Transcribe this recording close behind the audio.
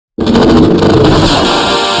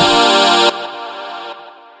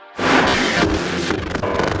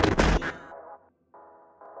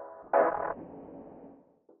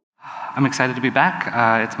I'm excited to be back.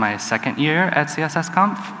 It's my second year at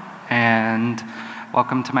CSSconf, and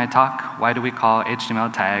welcome to my talk, Why Do We Call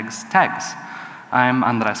HTML Tags Tags? I'm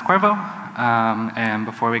Andrés Cuervo, and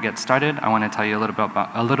before we get started, I want to tell you a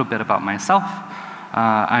little bit about myself.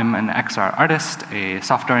 I'm an XR artist, a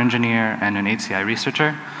software engineer, and an HCI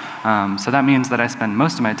researcher. So that means that I spend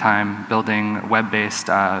most of my time building web-based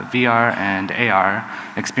VR and AR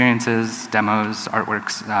experiences, demos,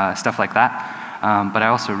 artworks, stuff like that. But I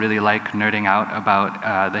also really like nerding out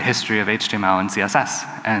about the history of HTML and CSS.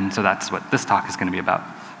 And so that's what this talk is going to be about.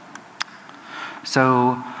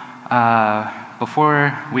 So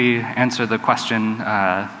before we answer the question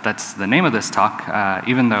that's the name of this talk,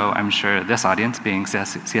 even though I'm sure this audience, being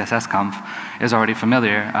CSSconf, is already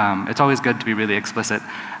familiar, it's always good to be really explicit.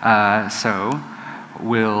 So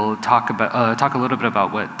we'll talk a little bit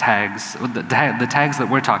about what tags, the tags that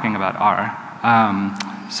we're talking about are.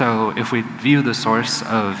 So if we view the source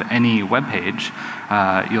of any web page,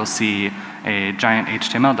 you'll see a giant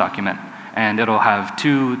HTML document. And it'll have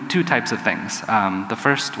two types of things. The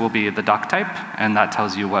first will be the Doctype, and that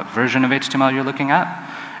tells you what version of HTML you're looking at.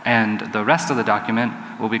 And the rest of the document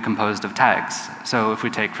will be composed of tags. So if we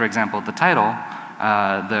take, for example, the title,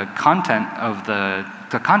 the content of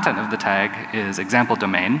the tag is example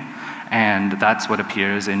domain, and that's what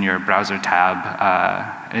appears in your browser tab.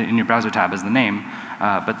 As the name.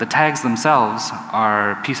 But the tags themselves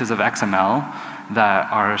are pieces of XML that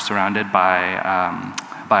are surrounded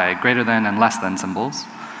by greater than and less than symbols.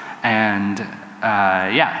 And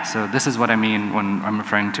yeah, so this is what I mean when I'm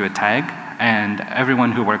referring to a tag. And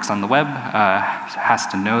everyone who works on the web has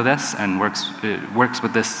to know this and works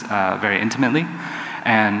with this very intimately.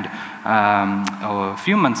 And a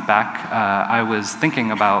few months back, I was thinking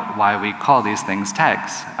about why we call these things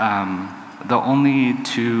tags. The only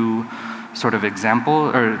two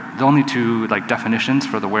definitions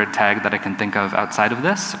for the word tag that I can think of outside of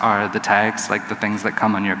this are the tags, like the things that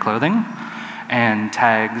come on your clothing, and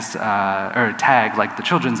tags, or tag, like the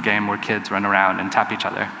children's game where kids run around and tap each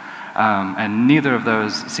other. And neither of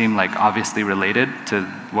those seem like obviously related to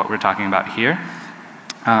what we're talking about here.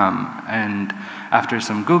 And after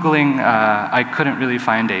some Googling, I couldn't really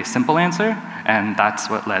find a simple answer, and that's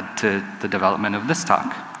what led to the development of this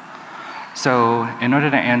talk. So in order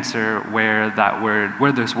to answer where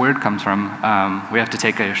this word comes from, we have to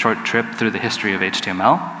take a short trip through the history of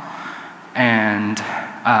HTML. And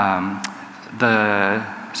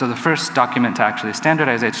so the first document to actually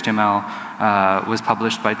standardize HTML was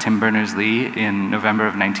published by Tim Berners-Lee in November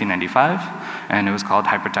of 1995, and it was called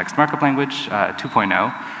Hypertext Markup Language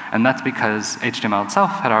 2.0, and that's because HTML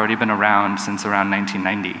itself had already been around since around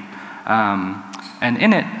 1990. And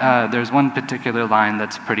in it, there's one particular line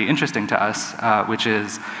that's pretty interesting to us, which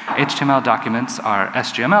is HTML documents are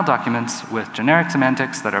SGML documents with generic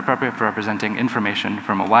semantics that are appropriate for representing information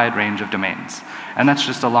from a wide range of domains. And that's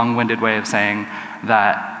just a long-winded way of saying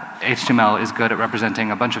that HTML is good at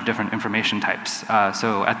representing a bunch of different information types.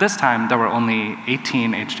 So at this time, there were only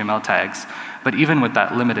 18 HTML tags. But even with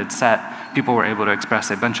that limited set, people were able to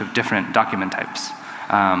express a bunch of different document types.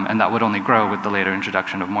 And that would only grow with the later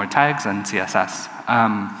introduction of more tags and CSS.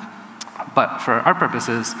 But for our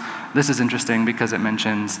purposes, this is interesting because it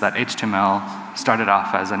mentions that HTML started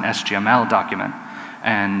off as an SGML document.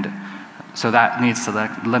 And so that leads to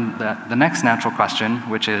the next natural question,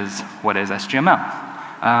 which is, what is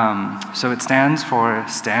SGML? So it stands for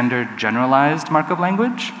Standard Generalized Markup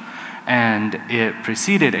Language, and it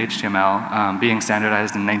preceded HTML being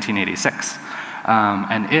standardized in 1986.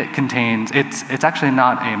 And it contains, it's actually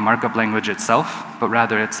not a markup language itself, but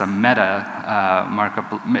rather it's a meta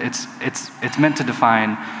markup. It's meant to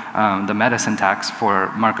define the meta syntax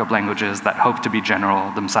for markup languages that hope to be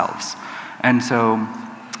general themselves. And so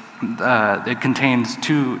it contains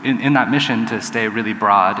in that mission to stay really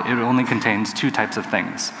broad, it only contains two types of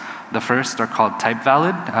things. The first are called type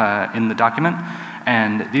valid in the document.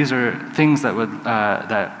 And these are things that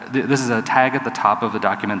this is a tag at the top of the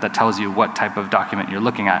document that tells you what type of document you're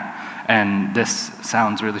looking at. And this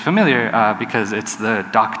sounds really familiar because it's the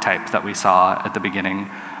Doctype that we saw at the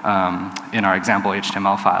beginning in our example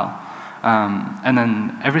HTML file. And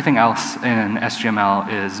then everything else in SGML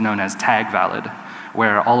is known as tag valid,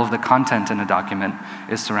 where all of the content in a document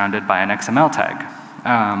is surrounded by an XML tag.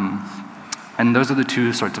 And those are the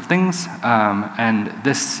two sorts of things. And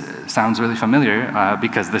this sounds really familiar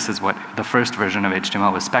because this is what the first version of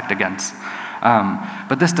HTML was spec'd against.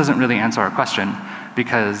 But this doesn't really answer our question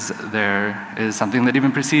because there is something that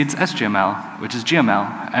even precedes SGML, which is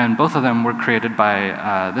GML. And both of them were created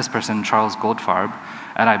by this person, Charles Goldfarb,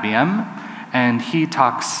 at IBM. And he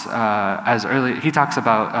talks about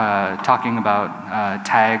talking about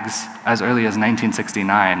tags as early as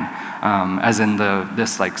 1969, as in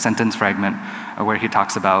this like sentence fragment where he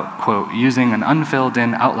talks about, quote, using an unfilled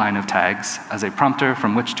in outline of tags as a prompter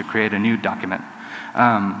from which to create a new document.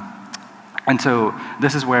 And so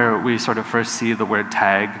this is where we sort of first see the word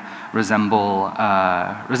tag resemble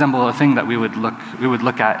a thing that we would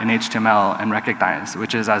look at in HTML and recognize,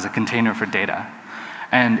 which is as a container for data.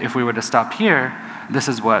 And if we were to stop here, this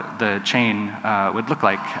is what the chain would look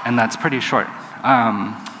like, and that's pretty short.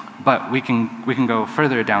 But we can go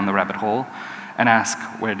further down the rabbit hole and ask,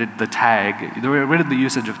 where did the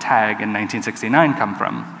usage of tag in 1969 come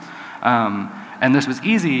from? And this was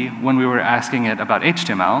easy when we were asking it about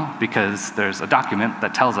HTML, because there's a document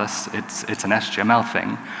that tells us it's an HTML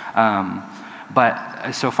thing.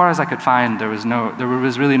 But so far as I could find, there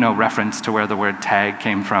was really no reference to where the word tag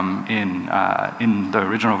came from in the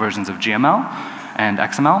original versions of GML and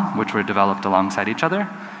XML, which were developed alongside each other.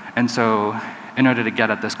 And so in order to get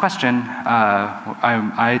at this question,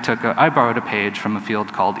 I borrowed a page from a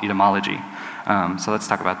field called etymology. So let's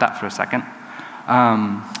talk about that for a second.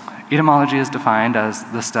 Etymology is defined as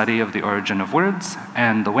the study of the origin of words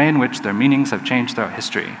and the way in which their meanings have changed throughout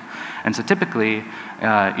history. And so typically,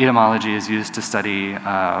 etymology is used to study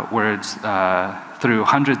words through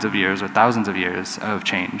hundreds of years or thousands of years of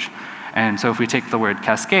change. And so if we take the word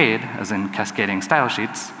cascade, as in cascading style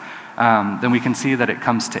sheets, then we can see that it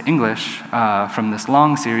comes to English from this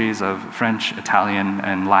long series of French, Italian,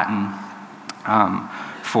 and Latin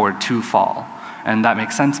for to fall. And that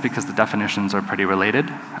makes sense because the definitions are pretty related,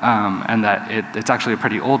 and that it's actually a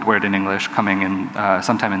pretty old word in English, coming in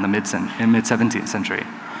sometime in the mid-17th century.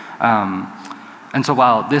 And so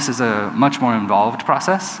while this is a much more involved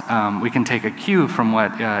process, we can take a cue from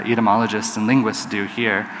what etymologists and linguists do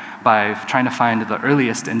here by trying to find the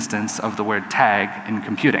earliest instance of the word tag in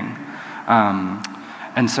computing.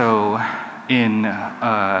 And so in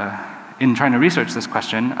trying to research this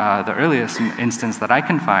question, the earliest instance that I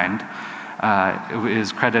can find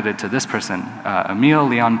is credited to this person, Emil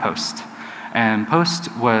Post. And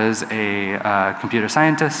Post was a computer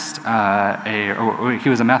scientist, he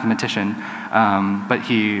was a mathematician, but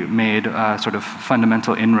he made sort of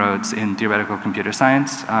fundamental inroads in theoretical computer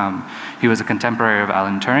science. He was a contemporary of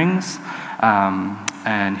Alan Turing's,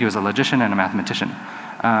 and he was a logician and a mathematician.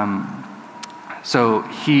 So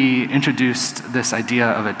he introduced this idea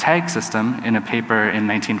of a tag system in a paper in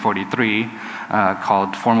 1943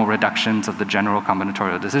 called Formal Reductions of the General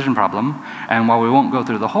Combinatorial Decision Problem. And while we won't go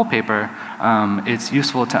through the whole paper, it's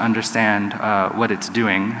useful to understand what it's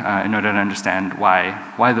doing in order to understand why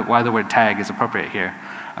the word tag is appropriate here.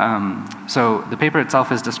 So the paper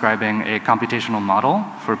itself is describing a computational model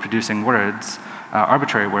for producing words,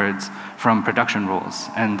 arbitrary words, from production rules.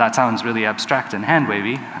 And that sounds really abstract and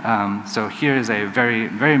hand-wavy. So here is a very,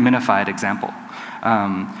 very minified example.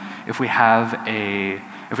 If we have a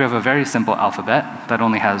very simple alphabet that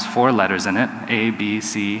only has 4 letters in it, A, B,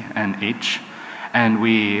 C, and H, and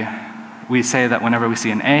we say that whenever we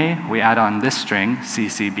see an A, we add on this string, C,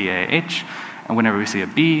 C, B, A, H, and whenever we see a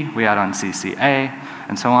B, we add on C, C, A,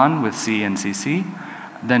 and so on with C and C, C,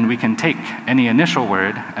 then we can take any initial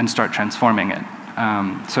word and start transforming it.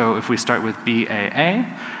 So if we start with BAA,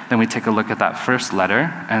 then we take a look at that first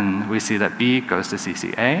letter, and we see that B goes to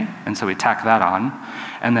CCA, and so we tack that on.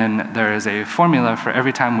 And then there is a formula for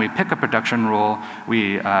every time we pick a production rule,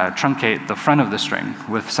 we truncate the front of the string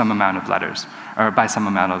with some amount of letters, or by some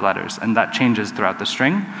amount of letters, and that changes throughout the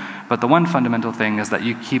string. But the one fundamental thing is that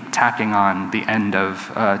you keep tacking on the end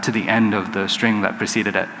of, to the end of the string that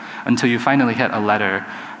preceded it, until you finally hit a letter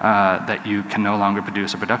that you can no longer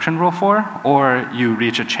produce a production rule for, or you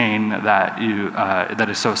reach a chain that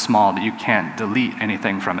is so small that you can't delete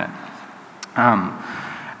anything from it.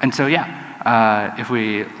 And so yeah, if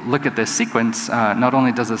we look at this sequence, not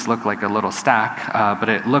only does this look like a little stack, but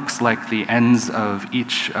it looks like the ends of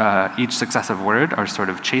each successive word are sort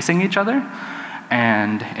of chasing each other.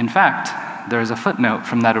 And in fact, there's a footnote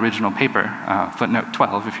from that original paper, footnote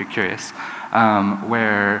 12 if you're curious,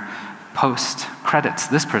 where Post credits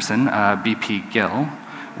this person, BP Gill,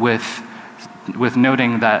 with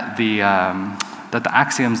noting that the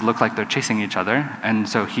axioms look like they're chasing each other, and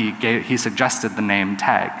so he suggested the name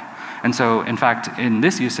tag. And so, in fact, in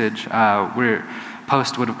this usage,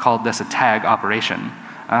 Post would have called this a tag operation.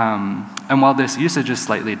 And while this usage is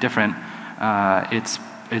slightly different, it's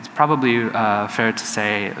probably fair to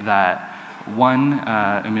say that one,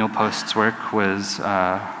 Emil Post's work was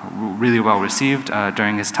really well received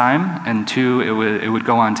during his time, and two, it would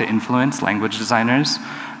go on to influence language designers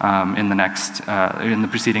in the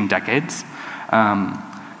preceding decades.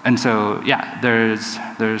 And so, yeah, there's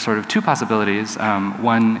sort of two possibilities.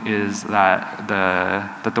 One is that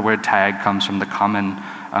the word tag comes from the common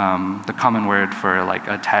word for like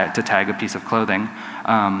to tag a piece of clothing.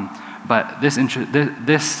 But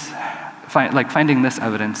finding this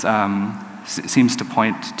evidence seems to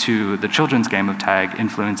point to the children's game of tag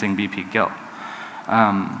influencing BP guilt.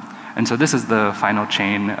 And so this is the final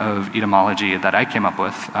chain of etymology that I came up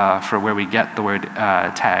with for where we get the word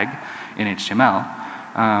tag in HTML.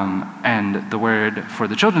 And the word for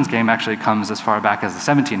the children's game actually comes as far back as the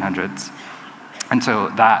 1700s. And so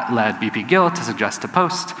that led BP Gill to suggest to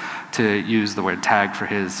Post to use the word tag for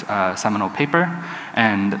his seminal paper,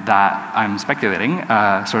 and that, I'm speculating,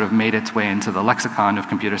 sort of made its way into the lexicon of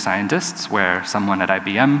computer scientists, where someone at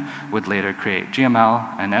IBM would later create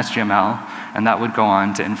GML and SGML, and that would go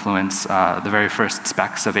on to influence the very first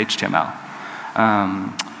specs of HTML.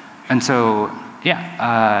 And so, yeah,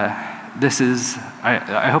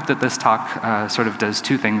 I hope that this talk sort of does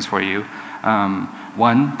two things for you.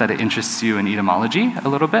 One, that it interests you in etymology a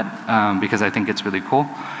little bit, because I think it's really cool.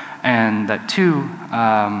 And that two,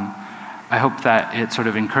 I hope that it sort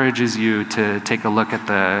of encourages you to take a look at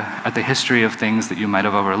the history of things that you might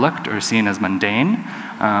have overlooked or seen as mundane.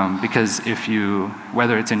 Because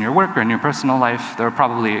whether it's in your work or in your personal life, there are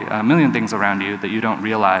probably a million things around you that you don't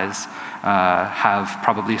realize have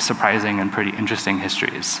probably surprising and pretty interesting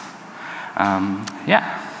histories. Yeah,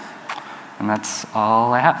 and that's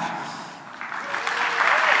all I have.